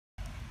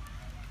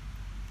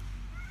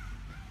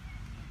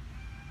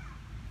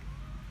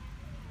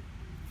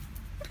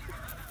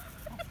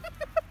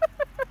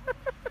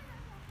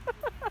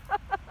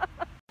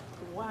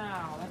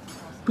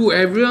To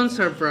everyone's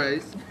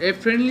surprise, a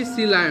friendly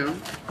sea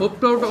lion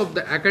hopped out of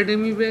the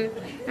academy bay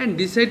and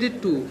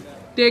decided to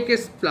take a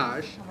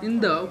splash in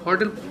the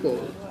hotel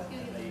pool.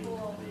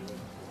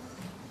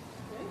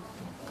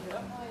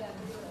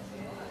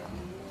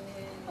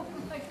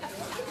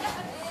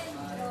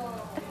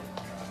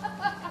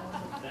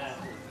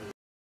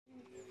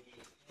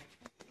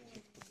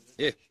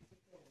 Yeah.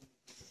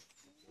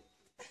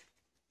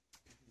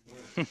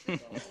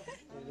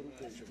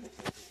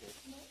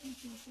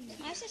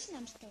 Можешь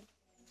нам что ли?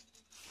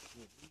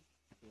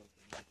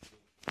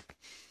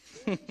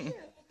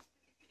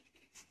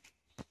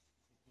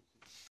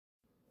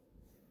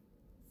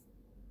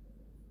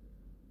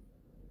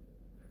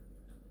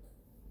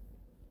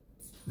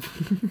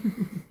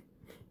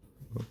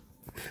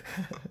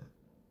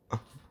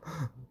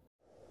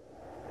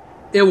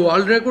 A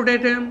world record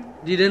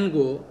attempt didn't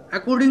go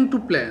according to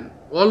plan.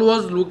 All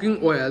was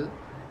looking well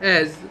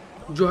as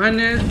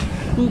Johannes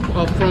took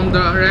off from the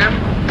ramp,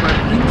 but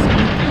things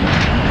quickly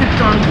took a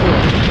turn for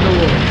the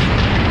worse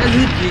as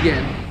he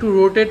began to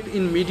rotate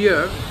in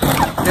midair,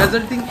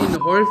 resulting in a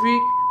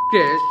horrific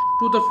crash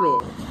to the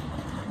floor.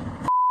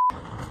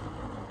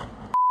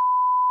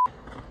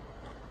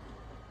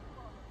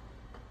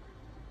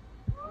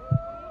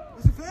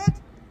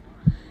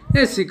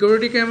 A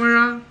security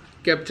camera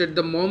captured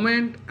the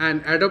moment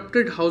and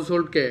adopted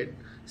household cat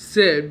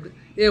saved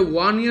a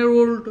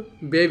 1-year-old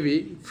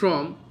baby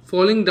from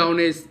falling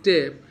down a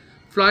steep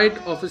flight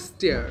of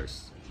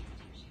stairs.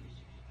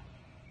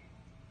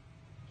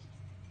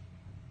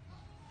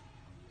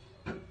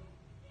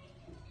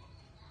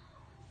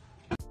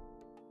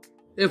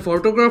 A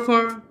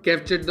photographer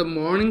captured the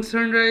morning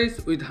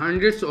sunrise with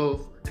hundreds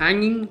of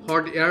hanging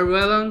hot air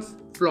balloons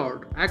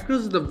float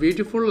across the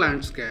beautiful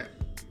landscape.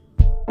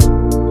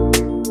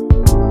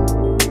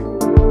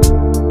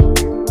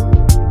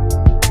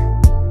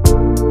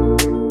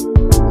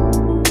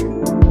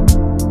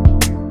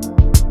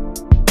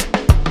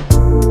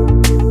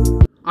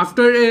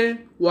 After a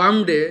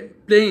warm day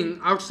playing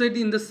outside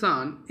in the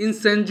sun in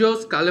San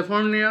Jose,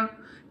 California,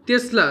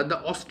 Tesla, the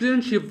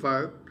Australian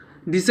shepherd,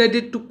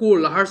 decided to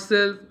cool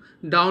herself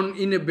down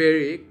in a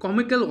very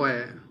comical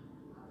way.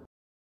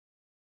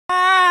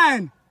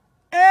 9,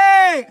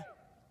 8,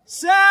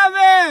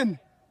 7,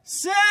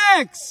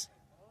 6,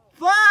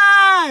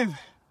 5,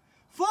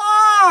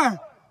 4,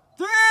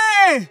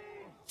 3,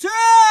 2,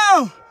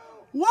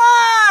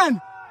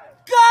 1,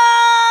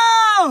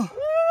 go!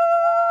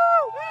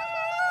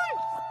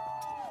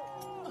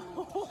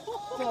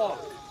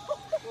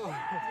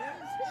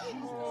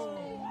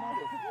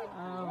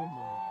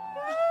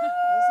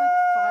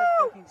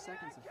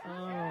 Seconds of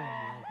Oh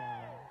my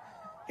god.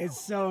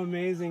 It's so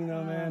amazing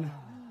though, man.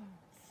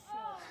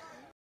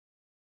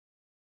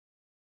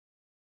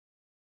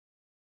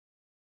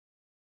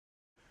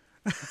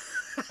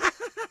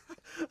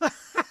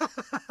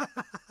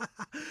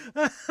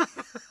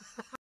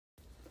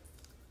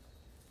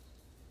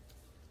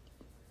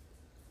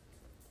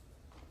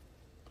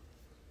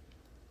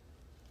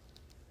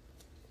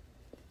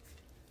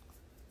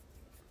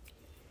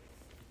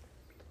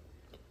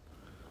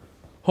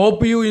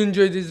 Hope you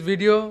enjoy this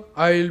video.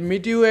 I will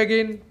meet you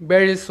again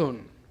very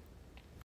soon.